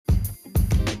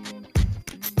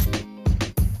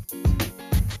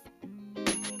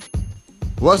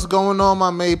What's going on, my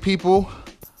Made people?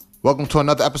 Welcome to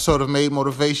another episode of Made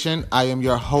Motivation. I am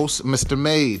your host, Mr.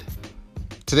 Made.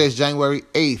 Today is January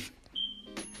 8th,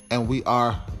 and we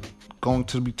are going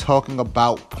to be talking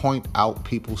about point out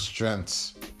people's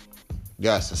strengths.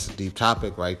 Yes, it's a deep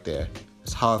topic right there.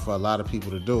 It's hard for a lot of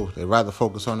people to do. They rather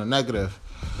focus on the negative.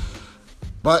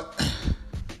 But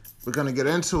we're going to get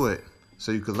into it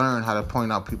so you can learn how to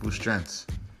point out people's strengths.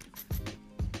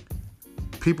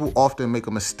 People often make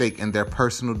a mistake in their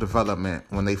personal development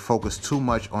when they focus too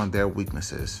much on their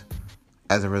weaknesses.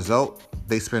 As a result,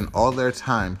 they spend all their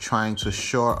time trying to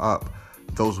shore up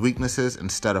those weaknesses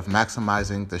instead of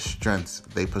maximizing the strengths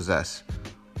they possess.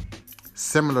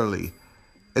 Similarly,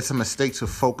 it's a mistake to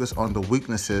focus on the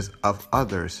weaknesses of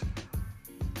others.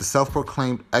 The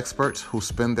self-proclaimed experts who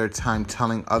spend their time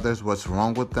telling others what's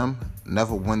wrong with them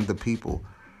never win the people.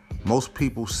 Most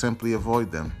people simply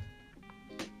avoid them.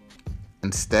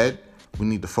 Instead, we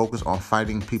need to focus on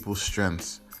finding people's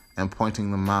strengths and pointing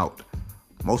them out.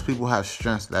 Most people have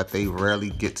strengths that they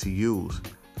rarely get to use.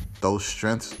 Those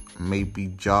strengths may be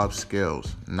job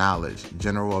skills, knowledge,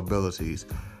 general abilities,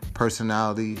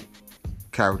 personality,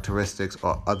 characteristics,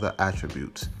 or other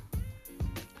attributes.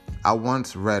 I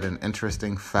once read an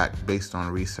interesting fact based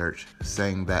on research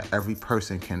saying that every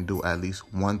person can do at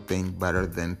least one thing better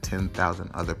than 10,000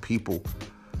 other people.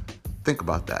 Think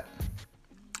about that.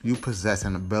 You possess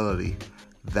an ability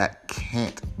that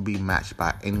can't be matched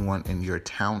by anyone in your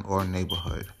town or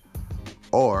neighborhood,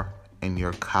 or in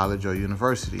your college or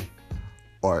university,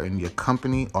 or in your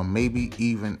company, or maybe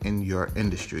even in your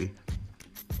industry.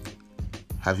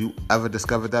 Have you ever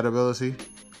discovered that ability?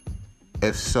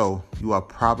 If so, you are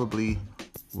probably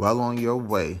well on your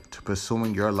way to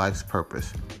pursuing your life's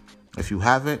purpose. If you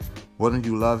haven't, wouldn't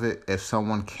you love it if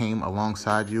someone came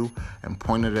alongside you and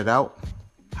pointed it out?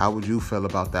 How would you feel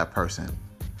about that person?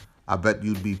 I bet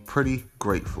you'd be pretty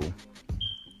grateful.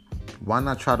 Why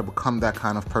not try to become that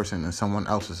kind of person in someone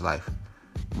else's life?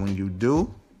 When you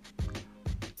do,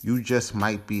 you just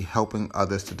might be helping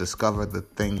others to discover the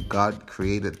thing God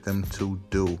created them to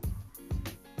do.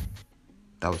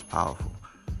 That was powerful.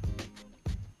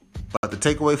 But the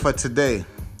takeaway for today,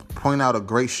 point out a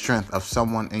great strength of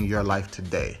someone in your life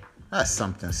today. That's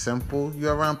something simple.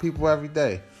 You're around people every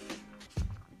day.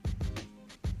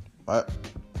 But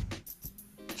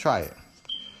try it.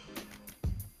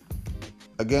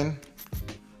 Again,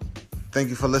 thank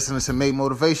you for listening to Made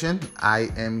Motivation. I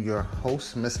am your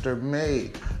host, Mr.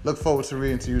 Made. Look forward to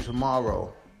reading to you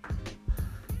tomorrow.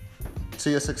 To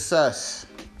your success.